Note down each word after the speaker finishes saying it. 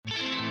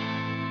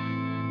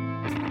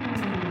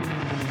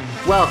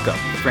Welcome,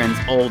 friends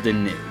old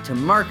and new, to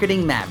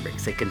Marketing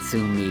Mavericks, a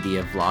Consume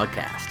Media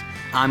vlogcast.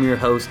 I'm your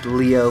host,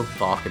 Leo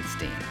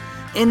Falkenstein.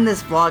 In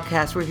this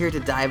vlogcast, we're here to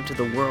dive into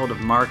the world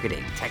of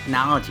marketing,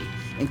 technology,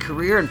 and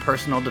career and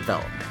personal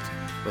development,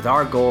 with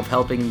our goal of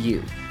helping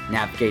you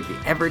navigate the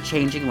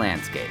ever-changing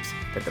landscapes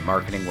that the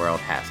marketing world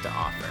has to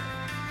offer.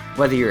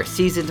 Whether you're a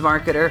seasoned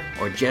marketer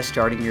or just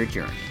starting your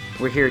journey,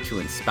 we're here to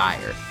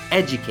inspire,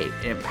 educate,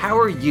 and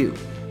empower you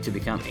to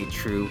become a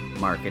true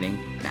marketing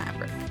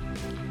maverick.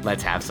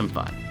 Let's have some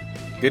fun.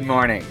 Good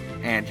morning,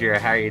 Andrea.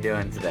 How are you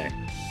doing today?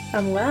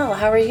 I'm well.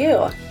 How are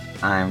you?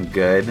 I'm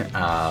good.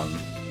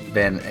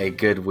 Been a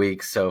good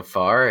week so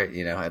far.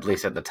 You know, at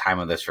least at the time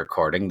of this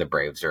recording, the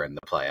Braves are in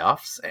the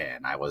playoffs,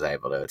 and I was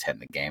able to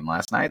attend the game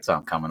last night, so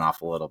I'm coming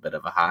off a little bit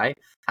of a high.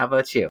 How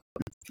about you?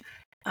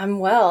 I'm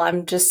well.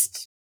 I'm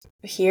just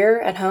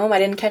here at home. I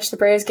didn't catch the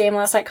Braves game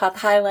last night, caught the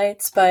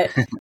highlights, but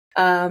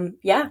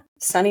yeah,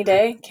 sunny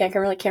day. Can't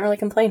really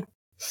complain.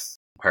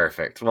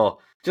 Perfect.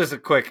 Well, just a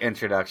quick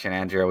introduction,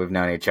 Andrea. We've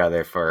known each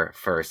other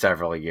for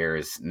several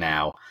years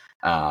now.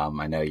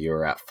 I know you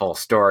were at Full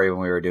Story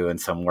when we were doing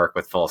some work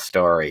with Full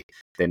Story.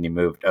 Then you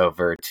moved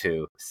over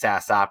to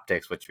SAS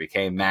Optics, which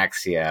became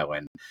Maxio.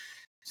 And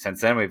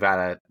since then, we've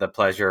had the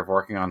pleasure of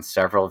working on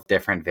several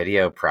different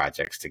video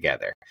projects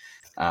together.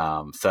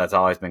 So that's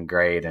always been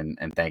great. And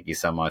thank you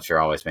so much for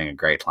always being a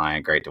great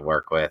client, great to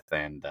work with.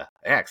 And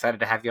yeah,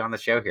 excited to have you on the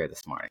show here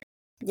this morning.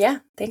 Yeah,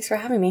 thanks for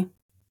having me.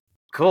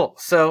 Cool.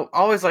 So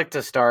always like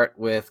to start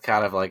with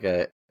kind of like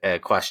a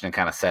question and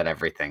kind of set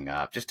everything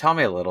up. Just tell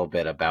me a little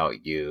bit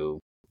about you,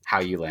 how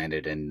you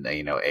landed in,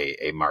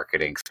 a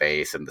marketing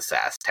space in the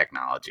SaaS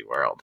technology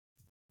world.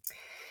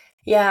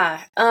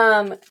 Yeah,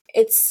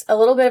 it's a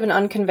little bit of an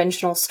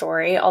unconventional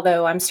story,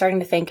 although I'm starting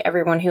to think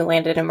everyone who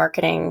landed in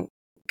marketing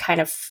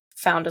kind of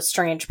found a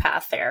strange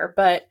path there.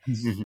 But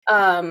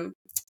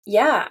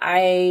yeah,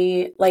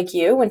 I, like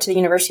you, went to the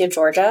University of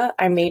Georgia.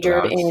 I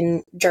majored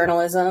in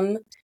journalism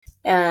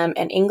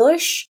and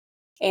English.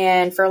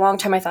 And for a long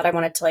time, I thought I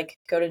wanted to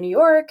go to New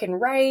York and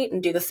write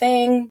and do the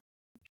thing.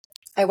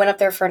 I went up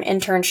there for an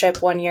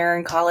internship 1 year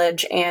in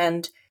college,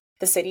 and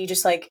the city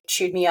just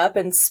chewed me up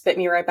and spit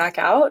me right back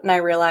out. And I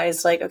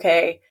realized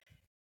okay,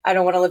 I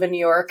don't want to live in New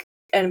York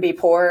and be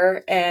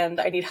poor,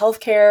 and I need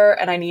healthcare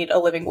and I need a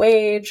living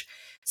wage.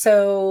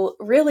 So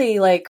really,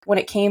 when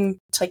it came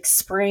to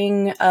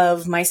spring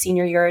of my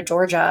senior year at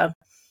Georgia,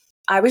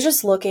 I was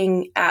just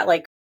looking at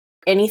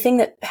anything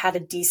that had a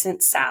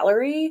decent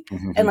salary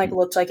and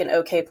looked like an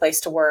okay place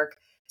to work.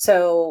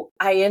 So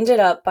I ended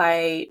up,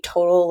 by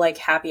total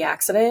happy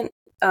accident,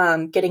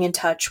 getting in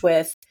touch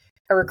with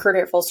a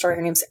recruiter at Full Story.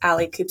 Her name's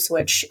Allie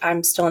Koopswich.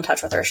 I'm still in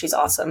touch with her. She's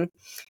awesome.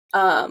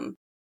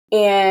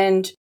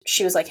 And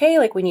she was like, hey,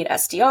 we need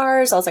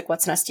SDRs. I was like,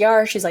 what's an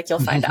SDR? She's like, you'll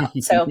find out.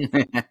 So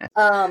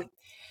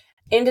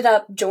ended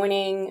up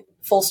joining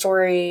Full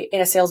Story in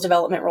a sales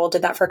development role.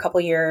 Did that for a couple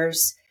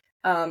years.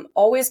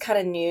 Always kind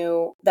of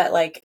knew that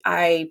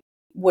I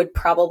would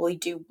probably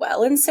do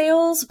well in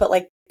sales, but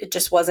it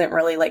just wasn't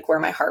really where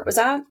my heart was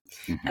at.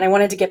 And I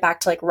wanted to get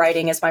back to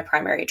writing as my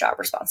primary job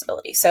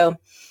responsibility. So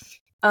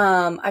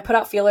I put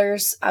out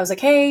feelers. I was like,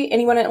 hey,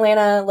 anyone in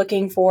Atlanta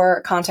looking for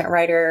a content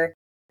writer?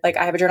 I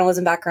have a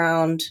journalism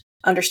background,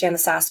 understand the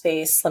SaaS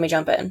space. Let me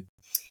jump in.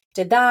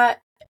 Did that.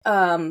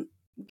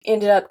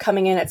 Ended up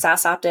coming in at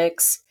SAS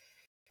Optics,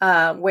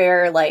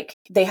 where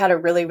they had a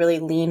really, really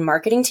lean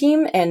marketing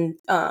team, and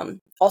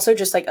also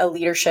just a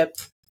leadership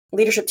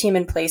team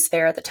in place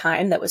there at the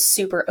time that was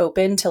super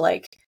open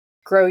to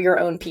grow your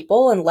own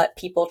people and let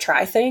people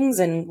try things,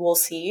 and we'll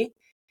see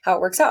how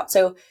it works out.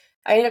 So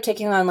I ended up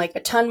taking on a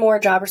ton more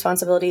job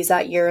responsibilities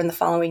that year and the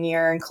following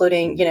year,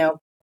 including,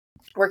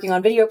 working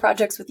on video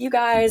projects with you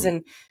guys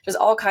and just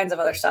all kinds of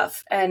other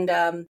stuff.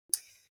 And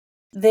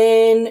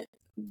then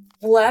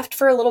left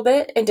for a little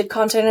bit and did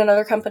content in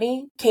another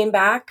company, came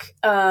back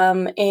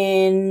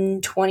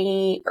in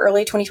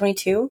early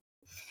 2022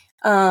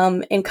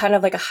 in kind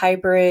of a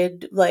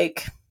hybrid,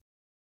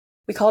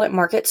 we called it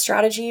market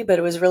strategy, but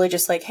it was really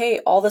just hey,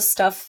 all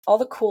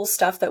the cool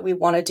stuff that we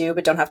want to do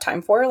but don't have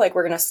time for, we're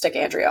going to stick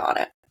Andrea on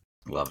it.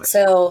 Love it.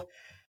 So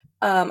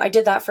I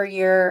did that for a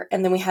year,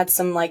 and then we had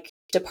some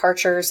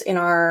departures in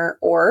our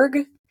org.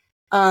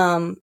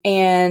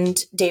 And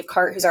Dave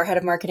Cart, who's our head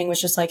of marketing,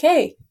 was just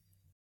hey,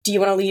 do you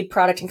want to lead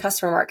product and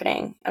customer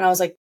marketing? And I was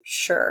like,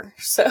 sure.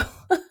 So,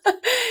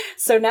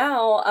 so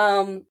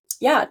now,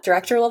 yeah,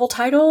 director level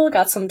title,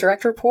 got some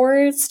direct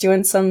reports,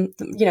 doing some,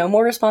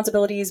 more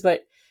responsibilities,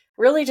 but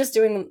really just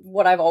doing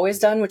what I've always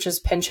done, which is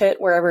pinch hit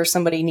wherever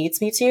somebody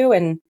needs me to,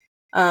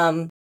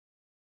 and,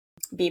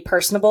 be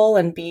personable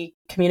and be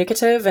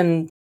communicative.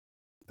 And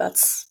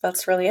that's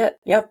really it.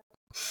 Yep.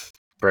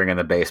 Bringing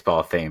the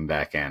baseball theme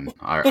back in.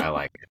 I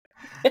like it.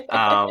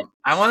 I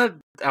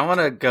want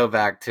to go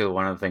back to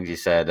one of the things you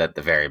said at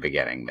the very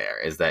beginning there,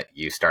 is that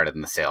you started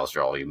in the sales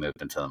role, you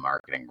moved into the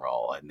marketing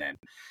role. And then,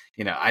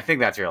 I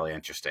think that's really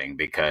interesting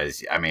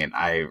because,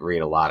 I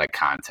read a lot of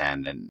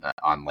content and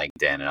on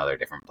LinkedIn and other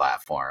different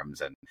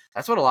platforms. And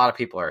that's what a lot of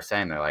people are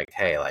saying. They're like,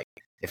 hey,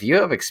 if you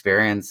have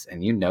experience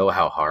and you know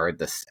how hard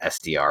this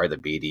SDR, the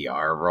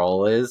BDR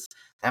role is,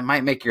 that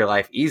might make your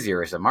life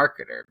easier as a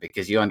marketer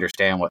because you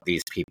understand what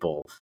these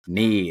people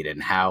need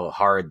and how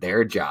hard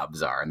their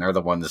jobs are. And they're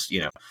the ones,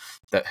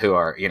 who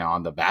are,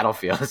 on the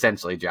battlefield,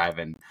 essentially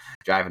driving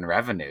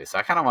revenue. So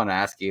I kind of want to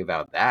ask you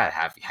about that.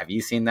 Have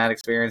you seen that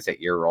experience, that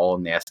your role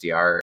in the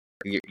SDR,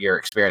 your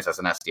experience as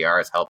an SDR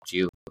has helped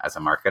you as a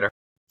marketer?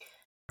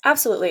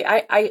 Absolutely.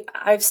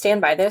 I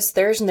stand by this.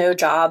 There's no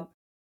job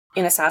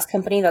in a SaaS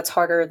company that's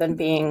harder than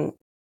being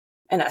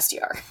an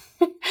SDR.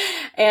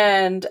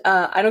 And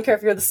I don't care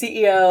if you're the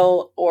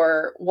CEO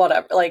or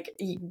whatever, like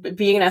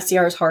being an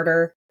SDR is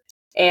harder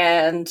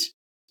and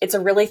it's a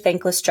really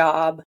thankless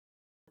job.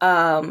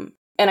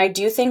 And I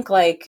do think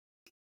like,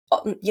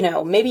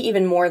 maybe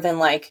even more than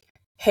like,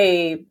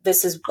 hey,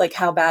 this is like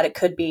how bad it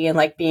could be and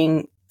like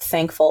being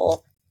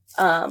thankful.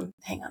 Hang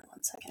on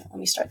one second. Let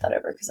me start that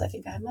over because I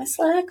think I have my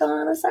Slack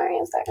on. I'm sorry.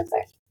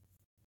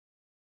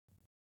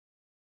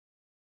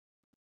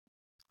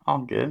 All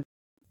good.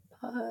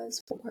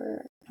 Pause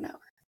for an hour.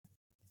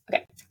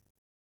 Okay.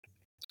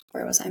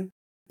 Where was I?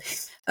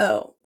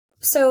 Oh,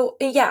 so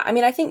yeah, I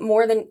mean, I think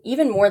more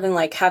than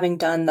like having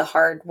done the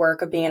hard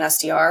work of being an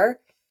SDR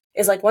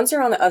is like once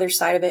you're on the other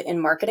side of it in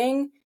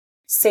marketing,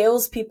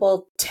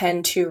 salespeople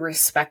tend to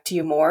respect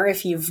you more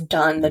if you've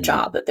done the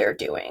job that they're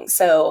doing.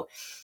 So,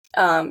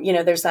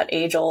 there's that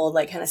age old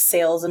like kind of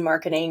sales and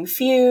marketing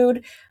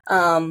feud.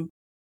 That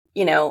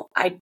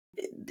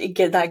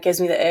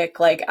gives me the ick.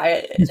 Like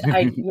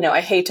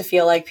I hate to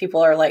feel like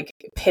people are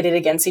like pitted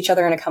against each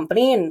other in a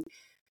company. And,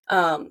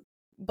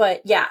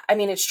 but yeah, I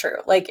mean, it's true.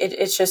 Like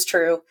it's just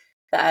true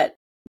that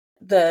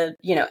the,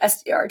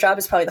 SDR job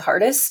is probably the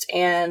hardest,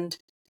 and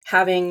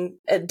having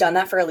done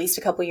that for at least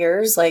a couple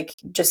years, like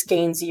just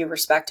gains you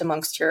respect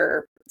amongst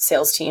your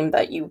sales team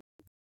that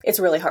it's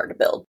really hard to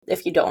build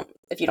if you don't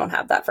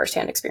have that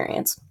firsthand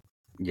experience.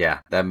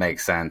 Yeah, that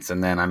makes sense.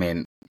 And then, I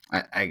mean,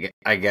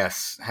 I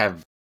guess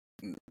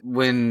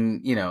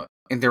when,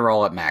 in the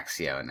role at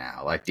Maxio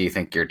now, like, do you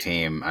think your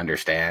team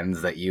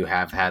understands that you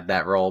have had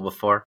that role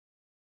before?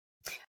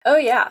 Oh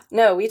yeah.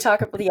 No, we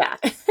talk about, yeah.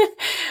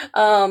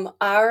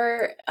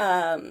 Our,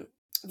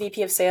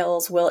 VP of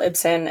sales, Will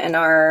Ibsen, and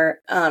our,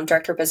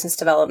 director of business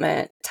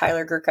development,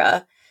 Tyler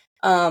Gurka,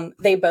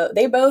 they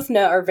both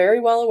know, are very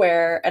well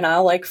aware, and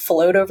I'll like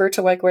float over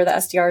to like where the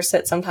SDRs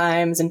sit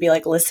sometimes and be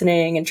like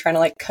listening and trying to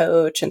like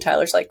coach. And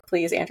Tyler's like,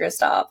 please, Andrea,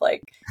 stop.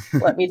 Like,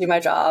 let me do my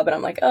job. And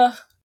I'm like, oh,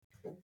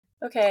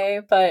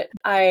 okay. But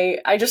I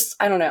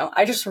don't know.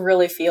 I just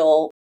really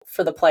feel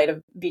for the plight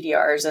of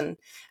BDRs, and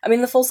I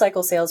mean the full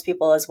cycle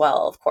salespeople as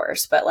well, of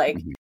course. But like,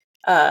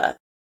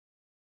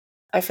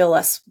 I feel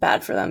less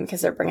bad for them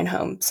because they're bringing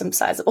home some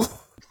sizable.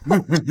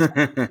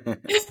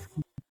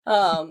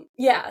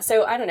 Yeah.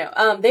 So I don't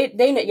know.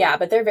 They yeah,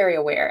 but they're very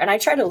aware, and I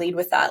try to lead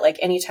with that. Like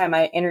anytime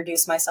I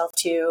introduce myself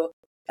to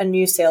a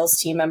new sales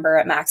team member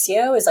at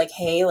Maxio, is like,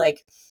 hey,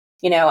 like,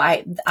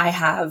 I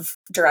have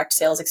direct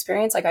sales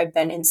experience. Like I've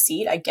been in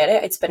seat. I get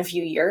it. It's been a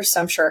few years,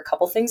 so I'm sure a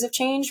couple things have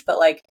changed, but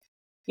like,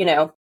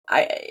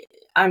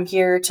 I'm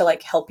here to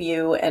like help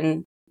you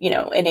and,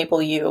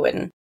 enable you.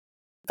 And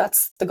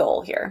that's the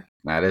goal here.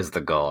 That is the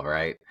goal,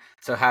 right?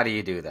 So how do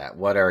you do that?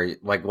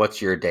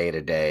 What's your day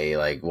to day?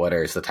 Like, what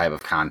is the type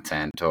of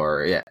content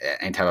or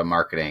any type of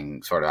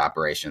marketing sort of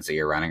operations that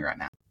you're running right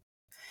now?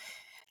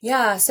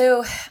 Yeah.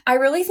 So I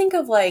really think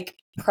of like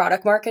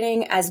product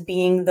marketing as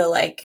being the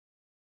like,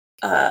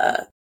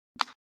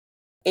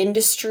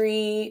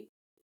 industry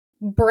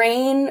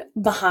brain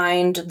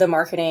behind the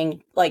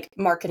marketing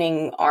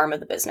arm of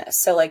the business.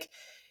 So like,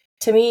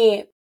 to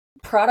me,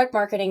 product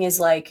marketing is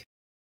like,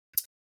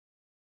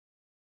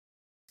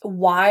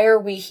 why are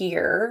we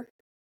here?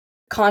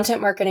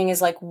 Content marketing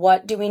is like,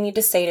 what do we need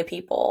to say to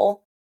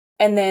people?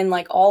 And then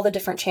like all the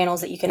different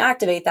channels that you can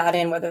activate that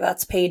in, whether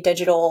that's paid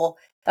digital,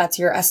 that's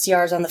your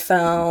SDRs on the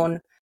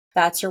phone,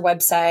 that's your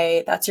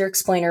website, that's your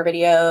explainer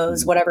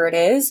videos, whatever it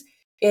is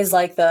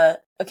like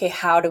okay,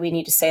 how do we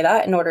need to say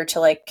that in order to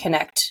like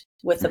connect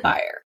with the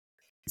buyer?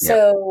 Yep.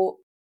 So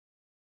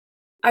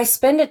I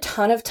spend a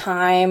ton of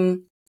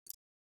time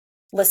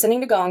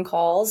listening to gong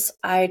calls.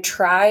 I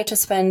try to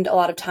spend a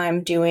lot of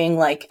time doing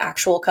like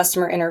actual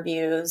customer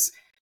interviews.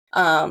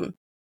 And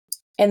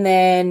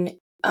then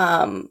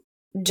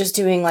just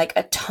doing like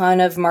a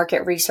ton of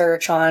market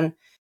research on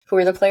who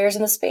are the players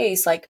in the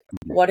space, like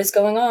what is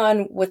going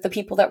on with the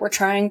people that we're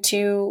trying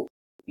to,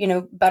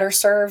 better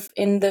serve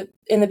in the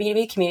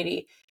B2B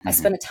community. I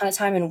spend a ton of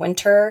time in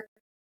Winter,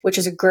 which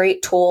is a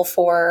great tool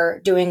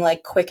for doing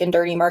like quick and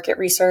dirty market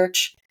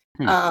research.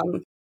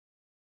 And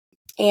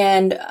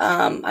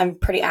I'm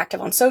pretty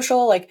active on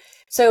social,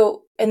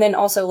 and then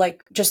also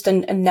like just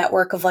a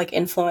network of like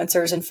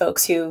influencers and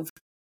folks who've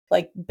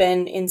like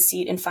been in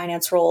seat in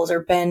finance roles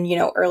or been,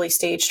 early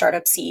stage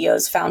startup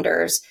CEOs,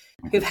 founders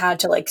who've had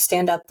to like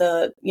stand up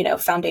the,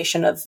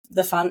 foundation of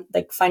the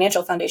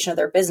financial foundation of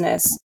their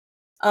business,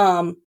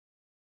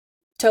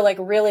 to like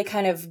really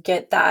kind of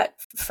get that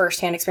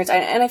firsthand experience.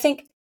 And I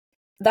think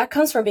that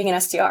comes from being an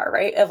SDR,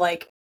 right? Of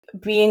like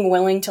being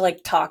willing to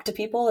like talk to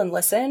people and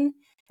listen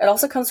it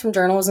also comes from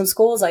journalism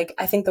school. Is like,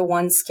 I think the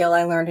one skill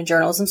I learned in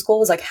journalism school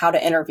was like how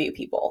to interview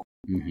people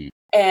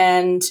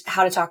and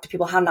how to talk to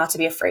people, how not to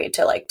be afraid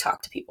to like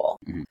talk to people.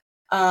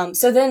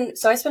 So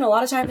I spent a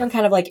lot of time in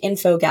kind of like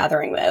info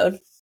gathering mode.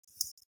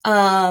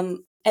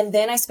 And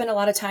then I spent a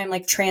lot of time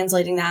like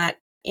translating that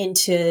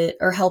into,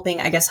 or helping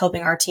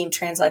our team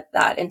translate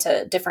that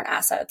into different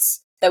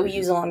assets that we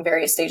use along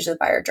various stages of the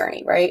buyer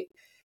journey, right?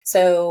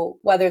 So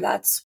whether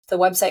that's the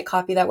website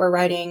copy that we're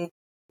writing,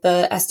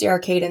 the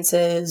SDR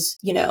cadences,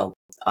 you know,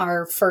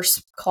 our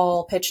first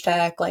call pitch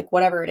deck, like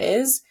whatever it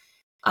is,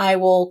 I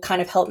will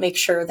kind of help make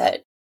sure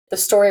that the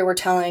story we're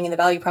telling and the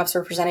value props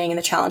we're presenting and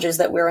the challenges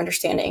that we're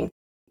understanding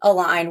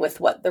align with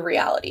what the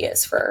reality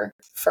is for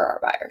our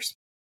buyers.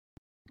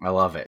 I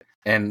love it.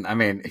 And I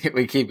mean,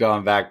 we keep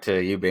going back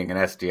to you being an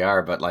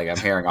SDR, but like I'm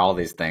hearing all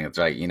these things,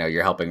 right? You know,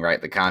 you're helping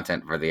write the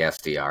content for the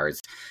SDRs.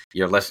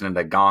 You're listening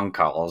to gong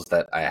calls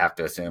that I have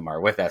to assume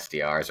are with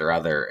SDRs or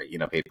other, you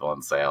know, people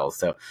in sales.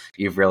 So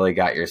you've really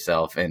got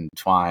yourself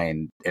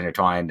intertwined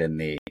in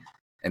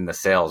the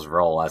sales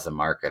role as a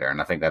marketer. And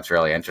I think that's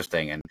really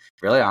interesting and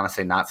really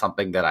honestly not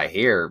something that I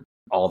hear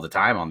all the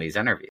time on these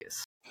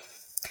interviews.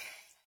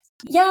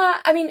 Yeah,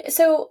 I mean,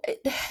 so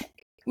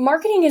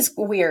marketing is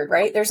weird,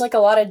 right? There's like a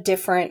lot of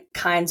different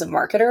kinds of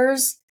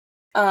marketers.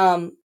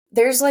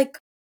 There's like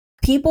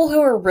people who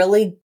are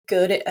really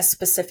good at a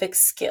specific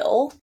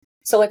skill.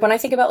 So like when I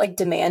think about like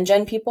demand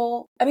gen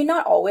people, I mean,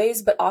 not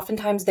always, but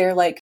oftentimes they're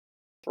like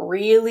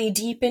really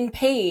deep in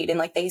paid and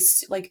like they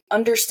like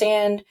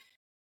understand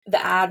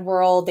the ad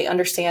world. They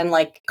understand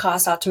like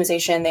cost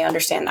optimization. They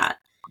understand that.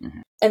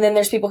 And then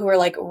there's people who are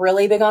like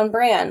really big on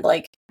brand,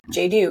 like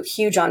JD,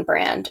 huge on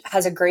brand,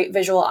 has a great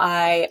visual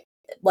eye,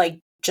 like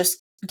just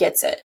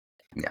gets it.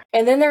 Yeah.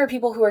 And then there are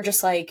people who are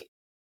just like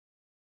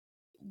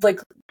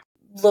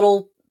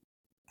little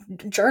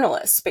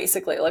journalists,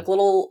 basically, like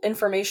little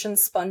information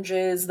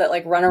sponges that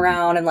like run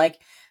around and like,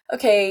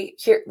 okay,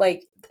 here,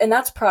 like, and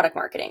that's product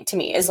marketing to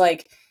me is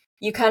like,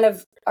 you kind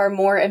of are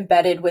more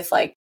embedded with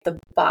like the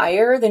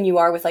buyer than you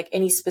are with like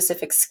any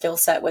specific skill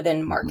set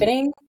within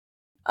marketing.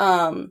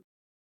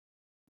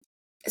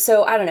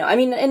 So I don't know. I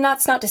mean, and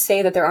that's not to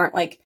say that there aren't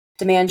like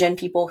demand gen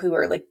people who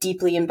are like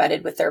deeply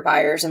embedded with their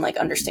buyers and like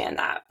understand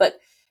that, but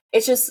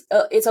it's just,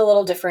 it's a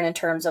little different in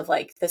terms of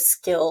like the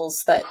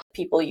skills that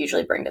people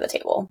usually bring to the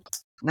table.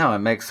 No, it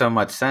makes so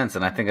much sense.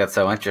 And I think that's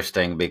so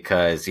interesting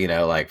because, you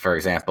know, like, for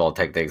example,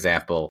 take the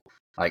example,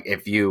 like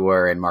if you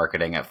were in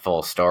marketing at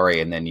Full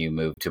Story and then you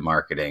moved to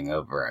marketing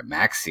over at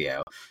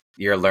Maxio,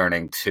 you're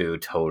learning two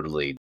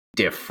totally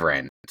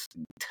different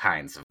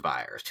kinds of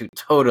buyers,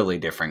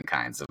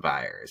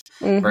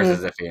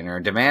 versus if you're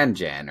in demand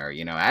gen or,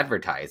 you know,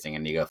 advertising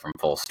and you go from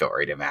Full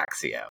Story to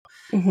Maxio.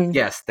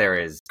 Yes, there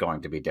is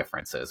going to be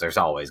differences. There's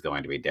always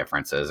going to be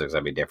differences. There's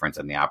going to be difference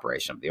in the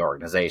operation of the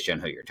organization,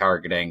 who you're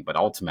targeting, but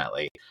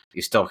ultimately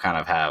you still kind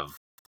of have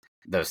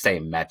those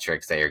same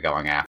metrics that you're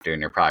going after,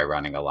 and you're probably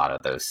running a lot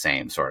of those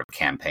same sort of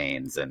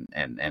campaigns and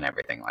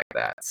everything like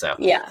that. So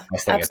yeah, I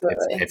think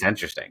it's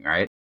interesting,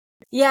 right?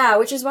 Yeah,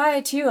 which is why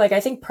too, like,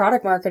 I think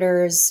product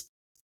marketers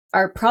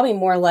are probably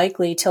more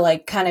likely to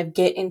like kind of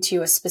get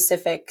into a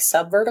specific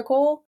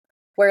subvertical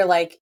where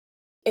like,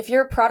 if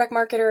you're a product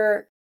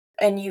marketer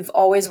and you've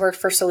always worked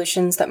for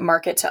solutions that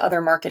market to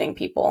other marketing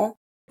people,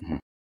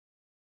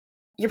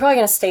 you're probably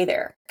going to stay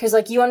there because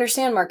like you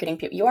understand marketing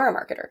people, you are a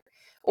marketer.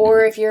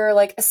 Or if you're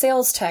like a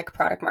sales tech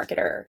product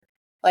marketer,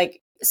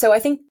 like, so I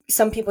think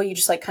some people you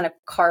just like kind of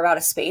carve out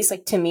a space.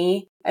 Like to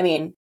me, I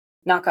mean,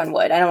 knock on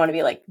wood, I don't want to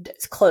be like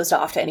closed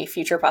off to any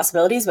future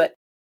possibilities, but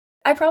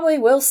I probably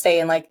will stay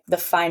in like the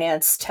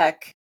finance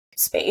tech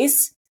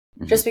space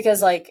just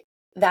because like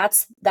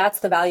that's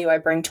the value I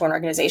bring to an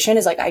organization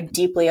is like I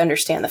deeply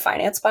understand the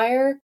finance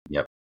buyer.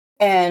 Yep.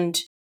 And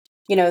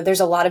you know, there's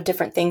a lot of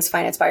different things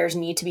finance buyers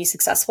need to be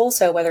successful.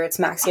 So whether it's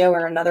Maxio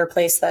or another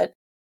place that,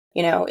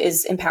 you know,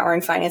 is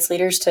empowering finance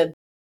leaders to,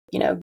 you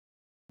know,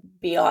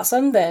 be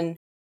awesome, then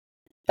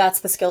that's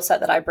the skill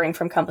set that I bring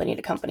from company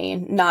to company,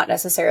 not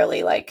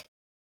necessarily like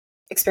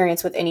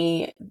experience with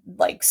any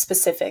like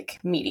specific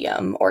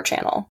medium or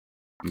channel.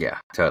 Yeah,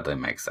 totally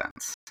makes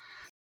sense.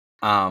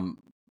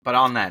 But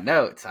on that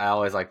note, I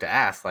always like to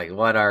ask, like,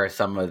 what are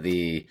some of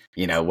the,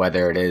 you know,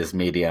 whether it is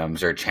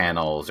mediums or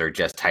channels or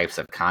just types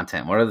of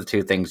content, what are the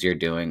two things you're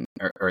doing,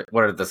 or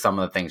what are some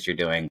of the things you're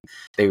doing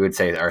they would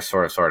say are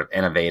sort of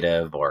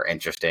innovative or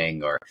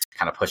interesting or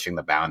kind of pushing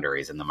the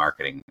boundaries in the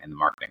marketing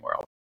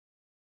world?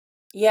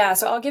 Yeah,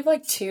 so I'll give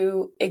like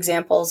two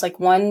examples, like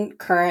one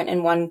current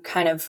and one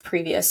kind of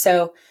previous.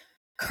 So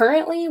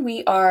currently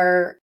we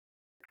are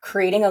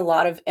creating a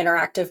lot of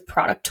interactive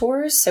product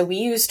tours. So we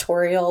use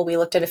Toriel. We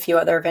looked at a few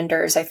other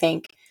vendors, I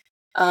think.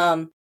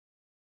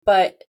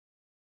 But,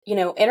 you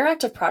know,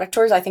 interactive product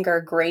tours, I think, are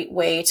a great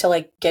way to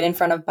like get in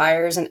front of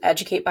buyers and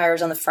educate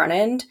buyers on the front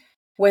end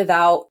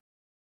without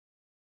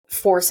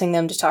forcing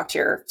them to talk to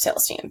your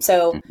sales team.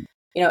 So,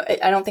 you know,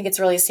 I don't think it's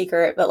really a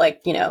secret, but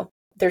like, you know,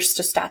 there's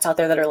just stats out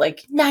there that are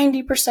like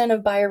 90%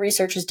 of buyer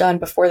research is done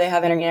before they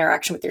have any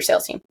interaction with your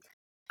sales team.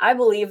 I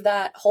believe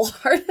that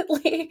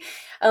wholeheartedly.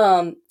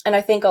 And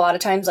I think a lot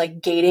of times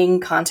like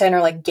gating content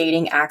or like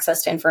gating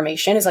access to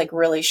information is like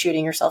really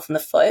shooting yourself in the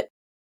foot.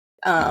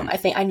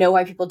 I know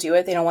why people do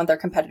it. They don't want their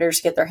competitors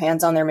to get their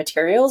hands on their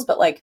materials. But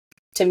like,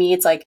 to me,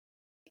 it's like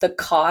the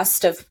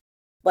cost of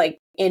like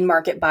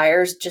in-market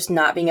buyers just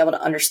not being able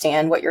to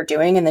understand what you're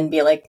doing and then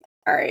be like,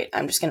 all right,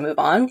 I'm just going to move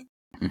on.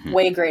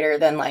 Way greater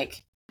than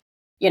like,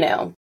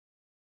 the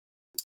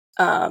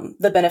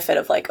benefit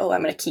of like, oh,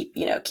 I'm going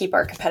to keep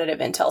our competitive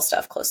intel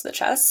stuff close to the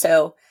chest.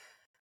 So,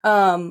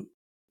 love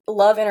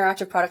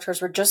interactive product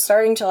tours. We're just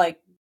starting to like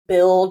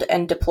build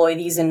and deploy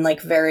these in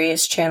like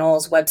various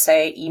channels,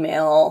 website,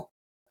 email.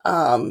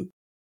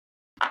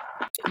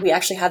 We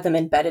actually have them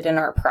embedded in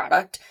our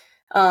product,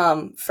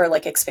 for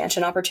like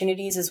expansion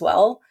opportunities as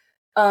well.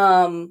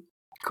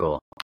 Cool.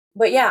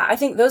 But yeah, I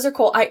think those are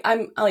cool.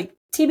 I'm like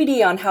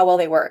TBD on how well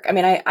they work. I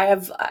mean, I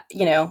have,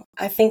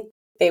 I think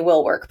they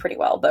will work pretty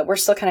well, but we're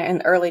still kind of in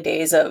the early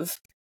days of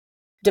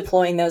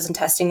deploying those and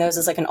testing those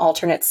as like an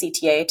alternate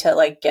CTA to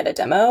like get a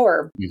demo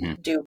or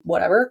do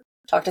whatever,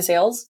 talk to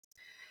sales.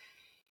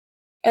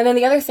 And then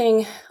the other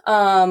thing,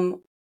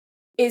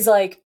 is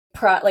like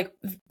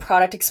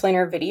product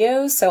explainer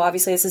videos. So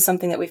obviously this is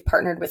something that we've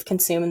partnered with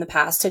Consume in the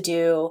past to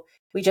do.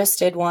 We just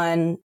did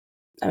one.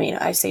 I mean,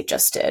 I say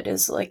just did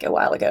is like a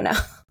while ago now,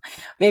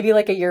 maybe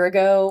like a year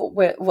ago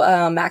with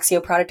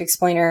Maxio product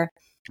explainer.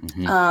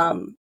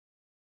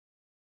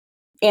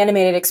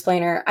 Animated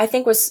explainer, I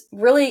think was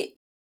really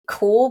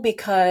cool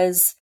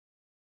because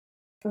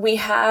we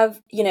have,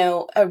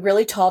 a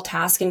really tall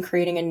task in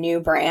creating a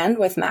new brand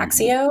with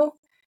Maxio.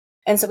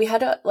 And so we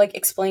had to like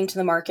explain to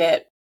the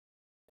market,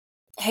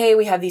 hey,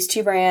 we have these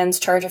two brands,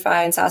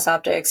 Chargeify and SaaS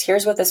Optics.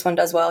 Here's what this one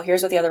does well.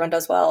 Here's what the other one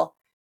does well.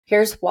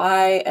 Here's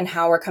why and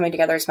how we're coming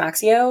together as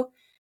Maxio.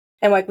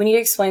 And like, we need to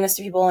explain this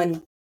to people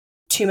in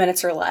 2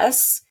 minutes or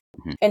less.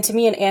 And to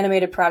me, an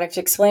animated product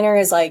explainer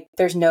is like,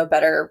 there's no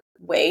better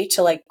way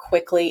to like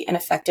quickly and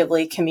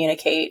effectively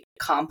communicate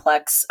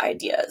complex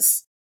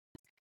ideas.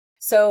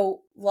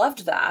 So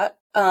loved that.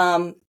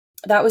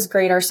 That was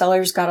great. Our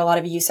sellers got a lot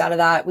of use out of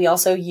that. We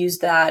also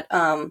used that,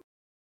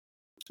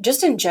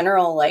 just in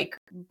general, like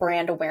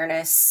brand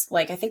awareness.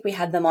 Like I think we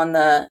had them on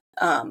the,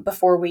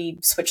 before we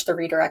switched the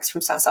redirects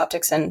from SaaS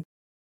Optics and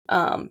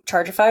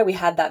Chargeify, we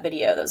had that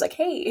video that was like,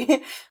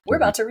 hey, we're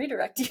about to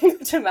redirect you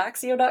to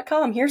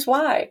Maxio.com. Here's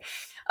why.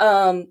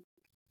 And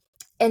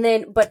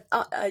then, but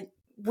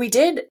we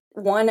did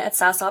one at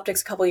SaaS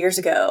Optics a couple years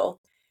ago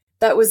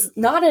that was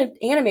not an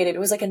animated. It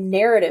was like a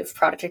narrative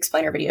product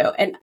explainer video.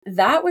 And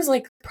that was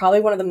like probably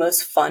one of the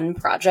most fun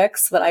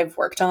projects that I've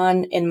worked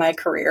on in my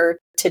career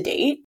to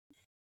date.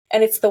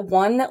 And it's the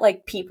one that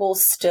like people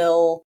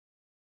still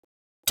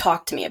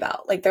talk to me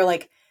about. Like they're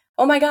like,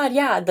 oh my God,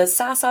 yeah, the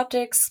SaaS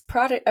Optics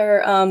product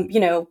or,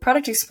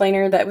 product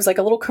explainer that was like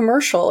a little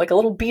commercial, like a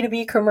little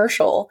B2B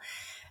commercial.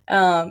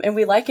 And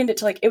we likened it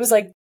to like, it was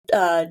like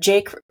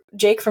Jake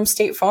from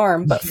State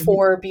Farm, but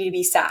for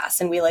B2B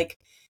SaaS. And we like,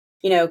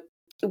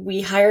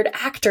 we hired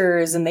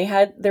actors and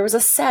there was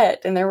a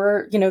set and there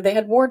were, they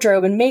had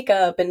wardrobe and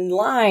makeup and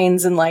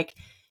lines and like,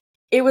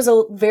 it was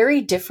a very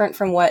different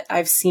from what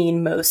I've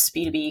seen most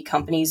B2B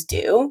companies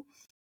do,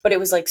 but it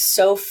was like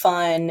so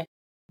fun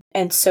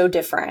and so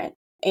different.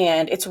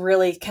 And it's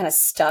really kind of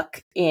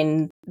stuck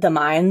in the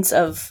minds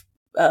of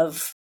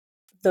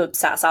the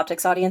SaaS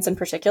Optics audience in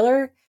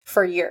particular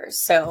for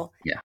years. So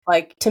yeah,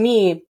 like to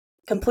me,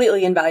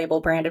 completely invaluable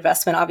brand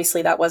investment.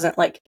 Obviously that wasn't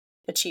like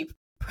a cheap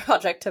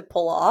project to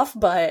pull off,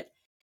 but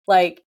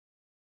like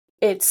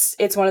it's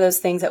one of those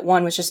things that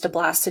one was just a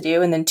blast to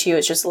do. And then two,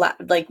 it's just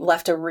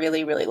left a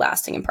really, really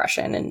lasting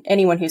impression in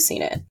anyone who's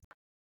seen it.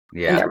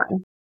 Yeah. In their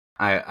mind.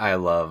 I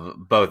love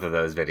both of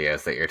those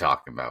videos that you're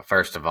talking about.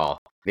 First of all,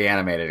 the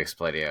animated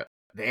explainer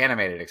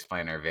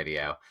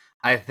video.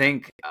 I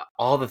think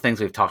all the things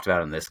we've talked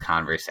about in this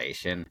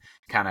conversation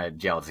kind of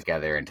gel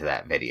together into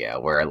that video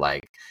where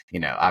like,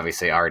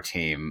 obviously our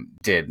team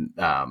did,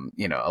 a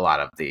lot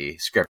of the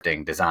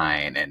scripting,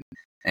 design and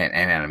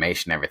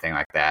animation, everything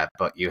like that.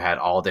 But you had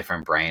all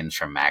different brains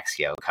from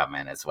Maxio come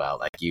in as well.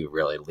 Like you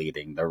really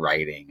leading the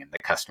writing and the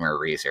customer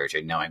research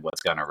and knowing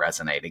what's going to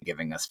resonate and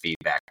giving us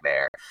feedback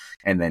there.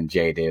 And then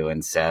Jadu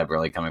and Seb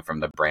really coming from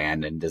the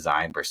brand and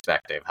design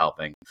perspective,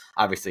 helping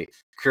obviously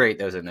create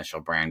those initial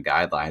brand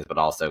guidelines, but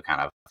also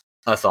kind of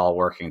us all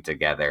working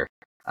together.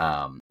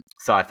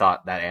 So I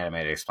thought that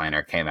animated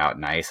explainer came out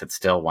nice. It's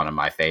still one of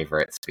my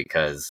favorites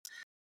because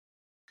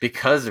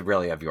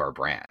really of your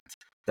brand.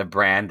 The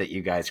brand that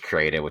you guys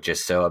created, which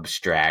is so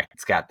abstract.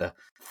 It's got the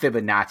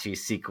Fibonacci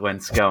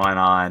sequence going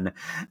on.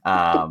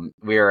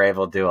 We were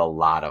able to do a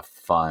lot of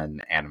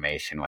fun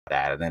animation with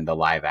that. And then the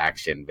live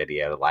action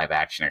video, the live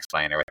action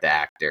explainer with the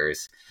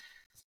actors.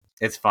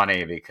 It's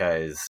funny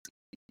because,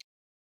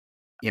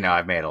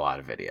 I've made a lot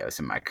of videos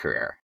in my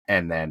career.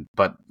 And then,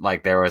 but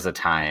like there was a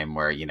time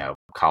where,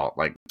 call it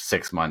like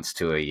 6 months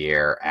to a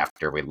year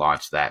after we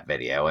launched that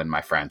video, and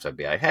my friends would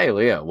be like, "Hey,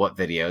 Leo, what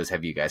videos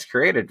have you guys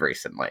created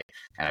recently?"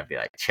 And I'd be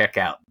like, "Check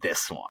out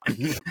this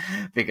one,"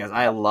 because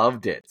I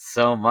loved it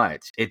so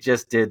much. It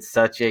just did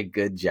such a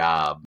good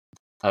job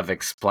of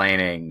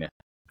explaining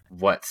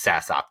what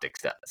SaaS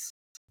Optics does.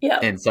 Yeah.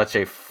 In such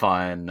a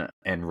fun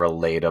and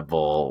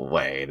relatable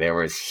way. There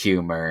was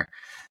humor.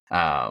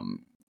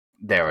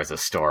 There was a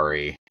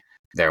story.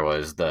 There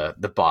was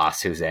the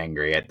boss who's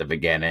angry at the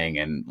beginning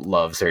and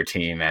loves her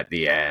team at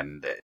the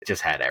end. It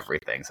just had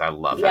everything. So I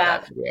love how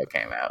that video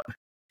came out.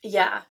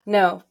 Yeah.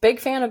 No, big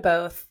fan of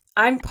both.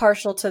 I'm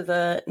partial to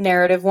the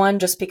narrative one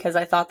just because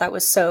I thought that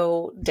was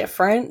so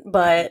different,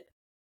 but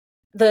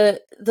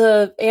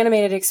the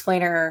animated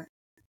explainer,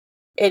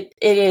 it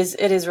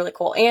is really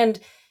cool. And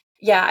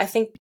yeah, I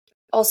think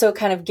also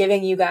kind of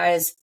giving you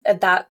guys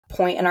at that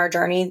point in our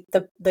journey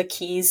the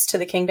keys to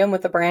the kingdom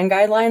with the brand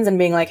guidelines and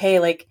being like, hey,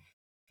 like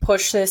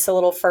push this a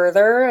little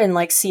further and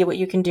like see what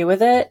you can do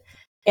with it,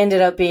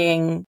 ended up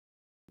being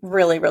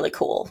really, really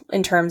cool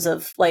in terms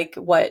of like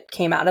what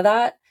came out of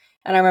that.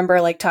 And I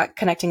remember like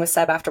connecting with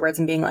Seb afterwards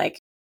and being like,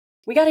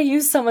 we got to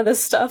use some of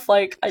this stuff.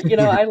 Like,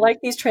 I like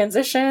these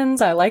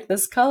transitions. I like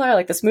this color. I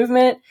like this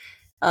movement.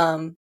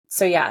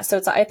 So yeah,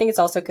 so I think it's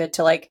also good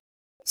to like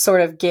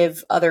sort of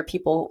give other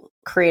people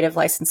creative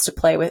license to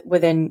play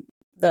within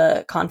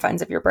the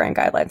confines of your brand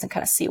guidelines and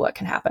kind of see what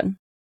can happen.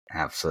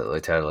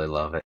 Absolutely. Totally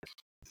love it.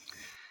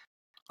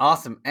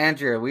 Awesome.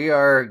 Andrea, we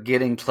are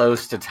getting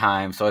close to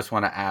time, so I just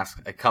want to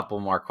ask a couple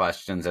more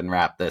questions and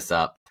wrap this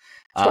up.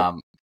 Sure.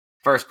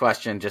 First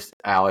question, just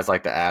I always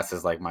like to ask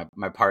is like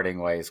my parting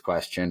ways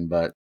question,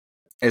 but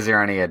is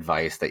there any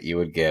advice that you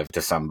would give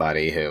to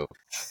somebody who,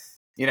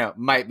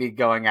 might be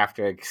going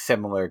after a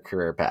similar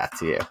career path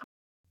to you?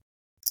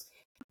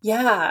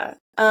 Yeah.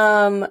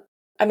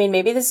 I mean,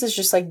 maybe this is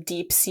just like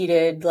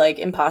deep-seated like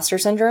imposter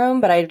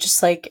syndrome, but I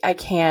just like,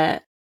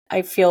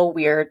 I feel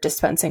weird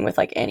dispensing with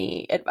like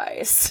any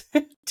advice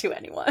to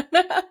anyone.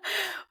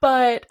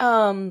 But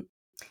no,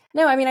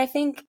 I mean, I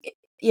think,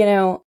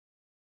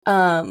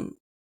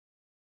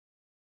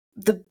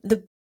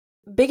 the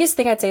biggest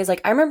thing I'd say is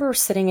like I remember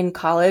sitting in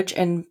college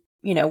and,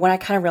 when I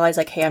kind of realized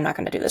like, hey, I'm not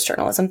going to do this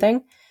journalism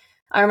thing.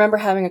 I remember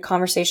having a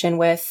conversation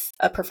with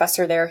a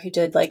professor there who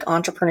did like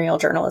entrepreneurial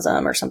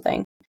journalism or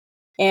something.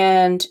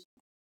 And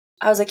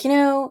I was like,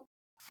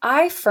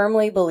 I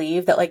firmly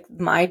believe that like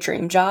my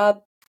dream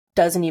job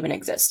doesn't even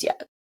exist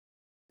yet.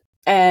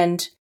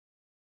 And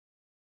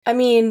I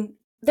mean,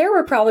 there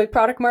were probably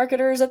product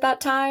marketers at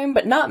that time,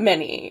 but not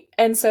many.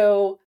 And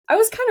so I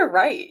was kind of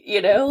right,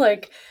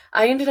 like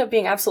I ended up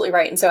being absolutely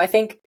right. And so I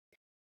think,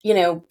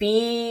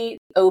 be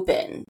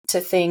open to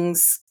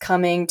things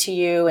coming to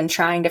you and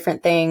trying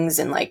different things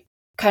and like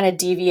kind of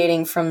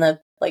deviating from the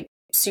like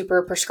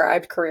super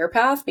prescribed career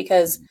path,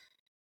 because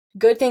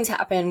good things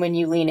happen when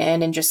you lean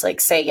in and just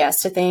like say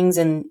yes to things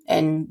and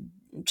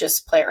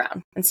just play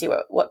around and see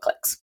what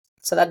clicks.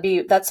 So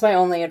that's my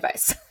only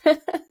advice.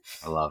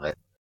 I love it.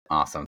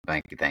 Awesome.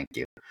 Thank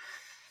you.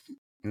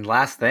 And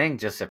last thing,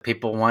 just if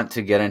people want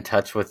to get in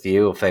touch with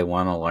you, if they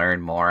want to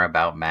learn more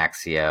about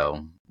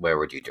Maxio, where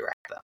would you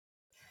direct them?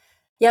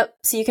 Yep.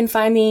 So you can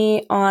find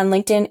me on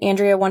LinkedIn,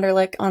 Andrea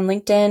Wunderlich on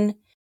LinkedIn.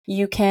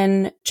 You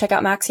can check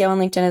out Maxio on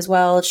LinkedIn as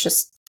well. It's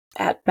just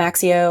at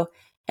Maxio.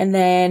 And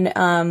then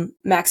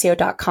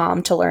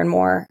Maxio.com to learn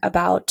more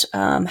about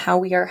how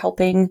we are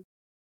helping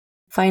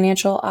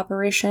financial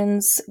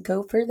operations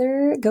go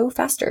further, go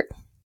faster.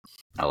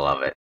 I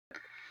love it.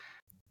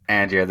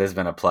 Andrea, this has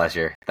been a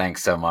pleasure.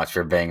 Thanks so much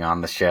for being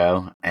on the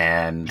show,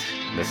 and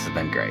this has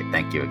been great.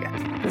 Thank you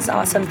again. This is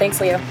awesome. Thanks,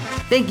 Leo.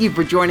 Thank you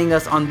for joining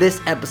us on this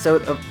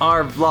episode of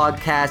our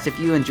vlogcast. If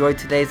you enjoyed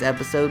today's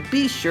episode,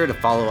 be sure to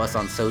follow us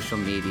on social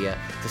media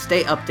to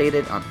stay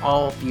updated on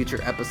all future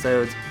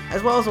episodes,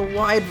 as well as a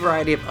wide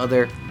variety of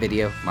other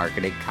video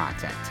marketing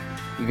content.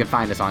 You can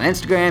find us on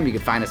Instagram, you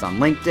can find us on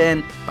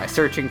LinkedIn by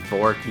searching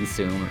for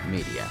Consume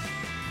Media.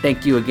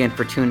 Thank you again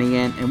for tuning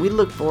in, and we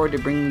look forward to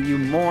bringing you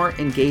more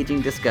engaging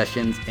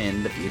discussions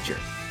in the future.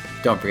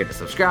 Don't forget to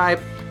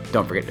subscribe.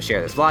 Don't forget to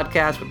share this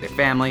vlogcast with your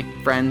family,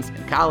 friends,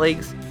 and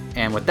colleagues.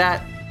 And with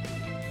that,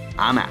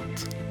 I'm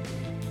out.